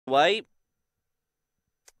way.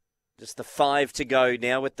 Just the 5 to go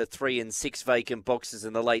now with the 3 and 6 vacant boxes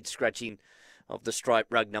and the late scratching of the stripe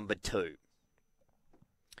rug number 2.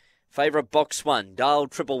 Favourite box 1, dial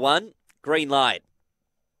 111, green light.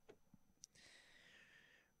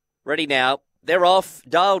 Ready now. They're off.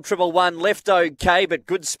 Dial 111 left okay, but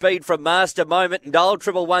good speed from Master Moment, and Dial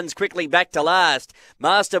 111's quickly back to last.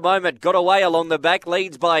 Master Moment got away along the back,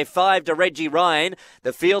 leads by 5 to Reggie Ryan.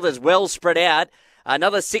 The field is well spread out.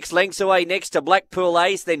 Another 6 lengths away next to Blackpool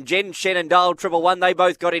Ace, then Jen Shen and Dial 111. They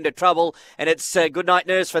both got into trouble, and it's good night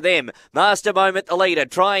nurse for them. Master Moment, the leader,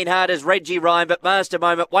 trying hard as Reggie Ryan, but Master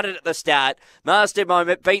Moment won it at the start. Master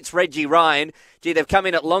Moment beats Reggie Ryan. Gee, they've come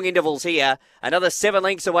in at long intervals here. Another 7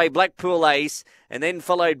 lengths away, Blackpool Ace, and then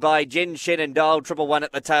followed by Jen Shen and Dial 111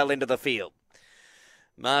 at the tail end of the field.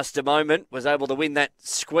 Master Moment was able to win that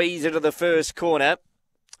squeeze into the first corner,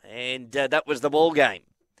 and that was the ball game.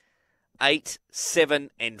 8,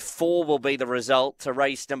 7 and 4 will be the result to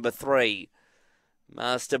race number 3.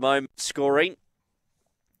 Master Moment scoring.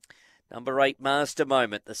 Number 8, Master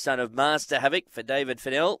Moment, the son of Master Havoc for David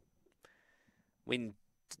Fennell. Win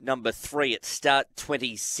number 3 at start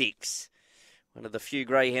 26. One of the few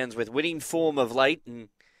greyhounds with winning form of late and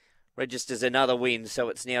registers another win, so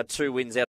it's now 2 wins out.